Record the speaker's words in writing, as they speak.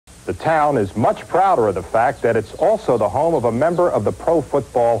The town is much prouder of the fact that it's also the home of a member of the Pro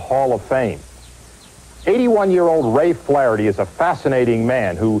Football Hall of Fame. 81-year-old Ray Flaherty is a fascinating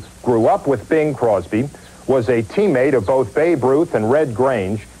man who grew up with Bing Crosby, was a teammate of both Babe Ruth and Red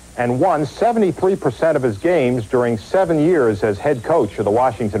Grange, and won 73% of his games during 7 years as head coach of the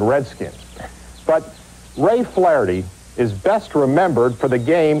Washington Redskins. But Ray Flaherty is best remembered for the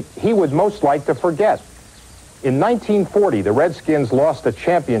game he would most like to forget. In 1940, the Redskins lost a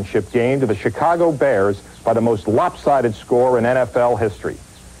championship game to the Chicago Bears by the most lopsided score in NFL history,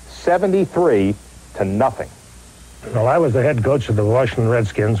 73-0. Well, I was the head coach of the Washington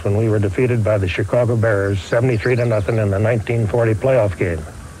Redskins when we were defeated by the Chicago Bears 73-0 in the 1940 playoff game.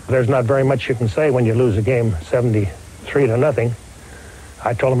 There's not very much you can say when you lose a game 73-0.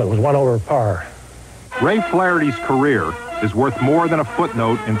 I told him it was 1 over par. Ray Flaherty's career is worth more than a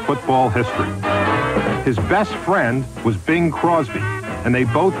footnote in football history. His best friend was Bing Crosby, and they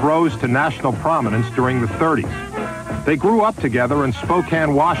both rose to national prominence during the 30s. They grew up together in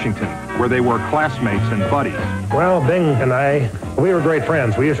Spokane, Washington, where they were classmates and buddies. Well, Bing and I, we were great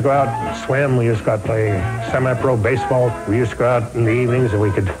friends. We used to go out and swim. We used to go out and play semi-pro baseball. We used to go out in the evenings and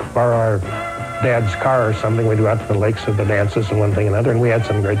we could borrow our dad's car or something. We'd go out to the lakes of the dances and one thing and another, and we had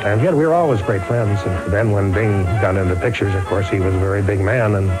some great times. Yeah, we were always great friends. And then when Bing got into pictures, of course, he was a very big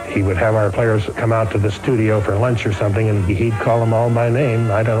man, and he would have our players come out to the studio for lunch or something, and he'd call them all by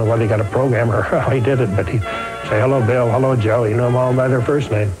name. I don't know whether he got a program or how he did it, but he'd say, hello, Bill, hello, Joe. He knew them all by their first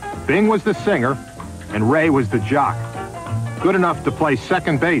name. Bing was the singer, and Ray was the jock. Good enough to play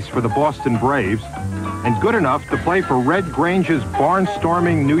second base for the Boston Braves, and good enough to play for Red Grange's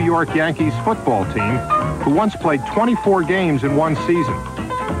barnstorming New York Yankees football team, who once played 24 games in one season,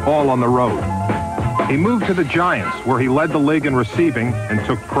 all on the road. He moved to the Giants, where he led the league in receiving and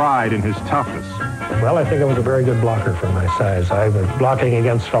took pride in his toughness. Well, I think I was a very good blocker for my size. I was blocking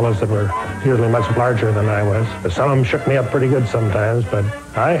against fellows that were usually much larger than I was. But some of them shook me up pretty good sometimes, but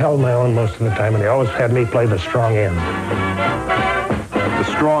I held my own most of the time, and they always had me play the strong end. The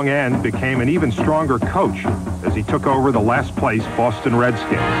strong end became an even stronger coach as he took over the last place Boston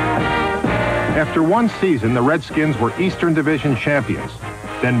Redskins. After one season, the Redskins were Eastern Division champions,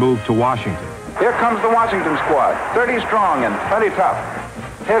 then moved to Washington. Here comes the Washington squad, 30 strong and plenty tough.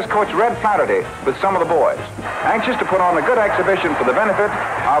 Here's Coach Red Flaherty with some of the boys, anxious to put on a good exhibition for the benefit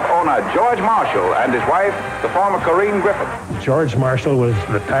of owner George Marshall and his wife, the former Corrine Griffin. George Marshall was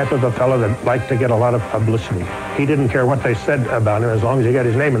the type of a fellow that liked to get a lot of publicity. He didn't care what they said about him as long as he got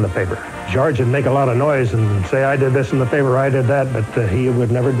his name in the paper. George would make a lot of noise and say, I did this in the paper, I did that, but he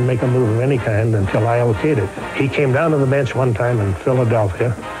would never make a move of any kind until I okayed it. He came down to the bench one time in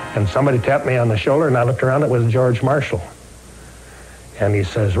Philadelphia, and somebody tapped me on the shoulder, and I looked around, it was George Marshall. And he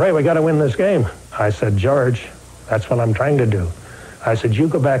says, Ray, we got to win this game. I said, George, that's what I'm trying to do. I said, you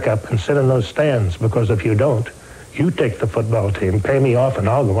go back up and sit in those stands, because if you don't, you take the football team, pay me off, and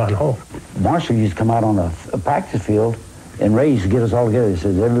I'll go on home. Marshall used to come out on a practice field, and Ray used to get us all together. He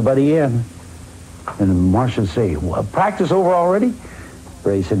says, everybody in. And Marshall would say, well, practice over already?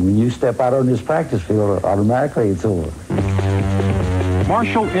 Ray said, when you step out on this practice field, automatically it's over.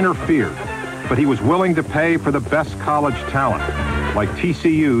 Marshall interfered, but he was willing to pay for the best college talent, like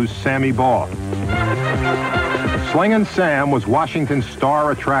TCU's Sammy Baugh. Slingin' Sam was Washington's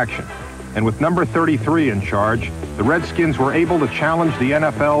star attraction, and with number 33 in charge, the Redskins were able to challenge the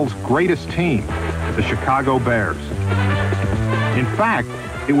NFL's greatest team, the Chicago Bears. In fact,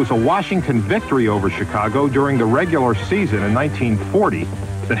 it was a Washington victory over Chicago during the regular season in 1940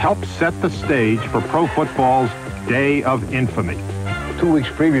 that helped set the stage for pro football's Day of Infamy. 2 weeks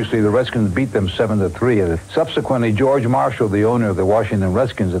previously, the Redskins beat them 7-3. Subsequently, George Marshall, the owner of the Washington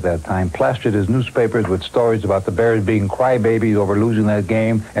Redskins at that time, plastered his newspapers with stories about the Bears being crybabies over losing that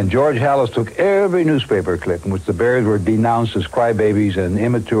game. And George Halas took every newspaper clip in which the Bears were denounced as crybabies and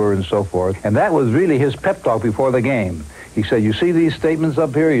immature and so forth. And that was really his pep talk before the game. He said, you see these statements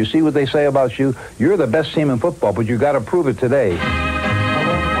up here? You see what they say about you? You're the best team in football, but you got to prove it today.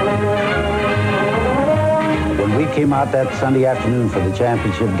 When we came out that Sunday afternoon for the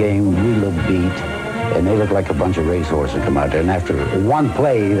championship game, we looked beat, and they looked like a bunch of racehorses come out there. And after one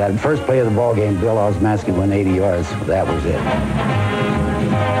play, that first play of the ball game, Bill Osmanski went 80 yards. That was it.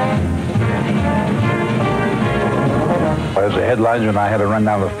 As a headliner, and I had to run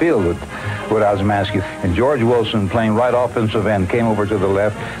down the field with Osmanski. And George Wilson, playing right offensive end, came over to the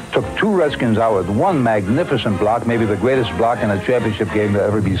left, took two Redskins out with one magnificent block, maybe the greatest block in a championship game to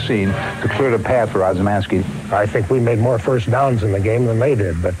ever be seen, to clear the path for Osmanski. I think we made more first downs in the game than they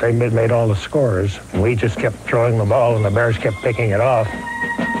did, but they made all the scores. We just kept throwing the ball, and the Bears kept picking it off.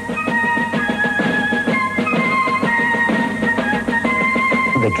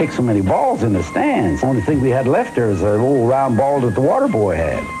 The kick so many balls in the stands. The only thing we had left there is an old round ball that the water boy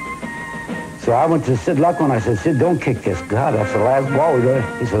had. So I went to Sid Lucko and I said, Sid, don't kick this. God, that's the last ball we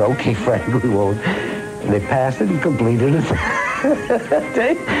got. He said, okay, Frank, we won't. And they passed it and completed it.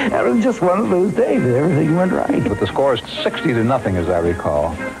 That was just one of those days. Everything went right. But the score is 60-0, as I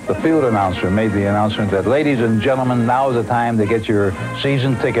recall. The field announcer made the announcement that, ladies and gentlemen, now is the time to get your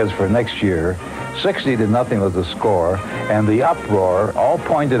season tickets for next year. 60-0 was the score, and the uproar all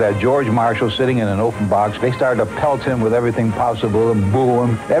pointed at George Marshall sitting in an open box. They started to pelt him with everything possible and boo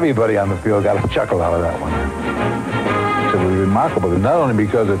him. Everybody on the field got a chuckle out of that one. It was remarkable, not only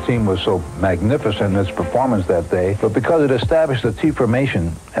because the team was so magnificent in its performance that day, but because it established the T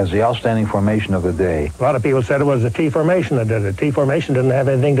formation as the outstanding formation of the day. A lot of people said it was the T formation that did it. T formation didn't have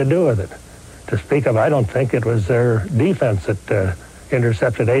anything to do with it. To speak of, I don't think it was their defense that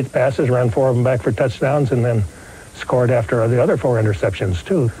intercepted 8 passes, ran 4 of them back for touchdowns, and then scored after the other 4 interceptions,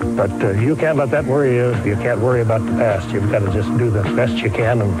 too. But you can't let that worry you. You can't worry about the past. You've got to just do the best you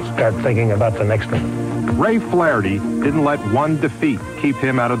can and start thinking about the next one. Ray Flaherty didn't let one defeat keep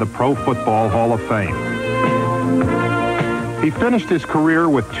him out of the Pro Football Hall of Fame. He finished his career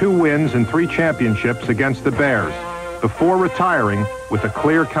with 2 wins and 3 championships against the Bears, before retiring with a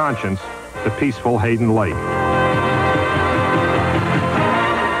clear conscience to peaceful Hayden Lake.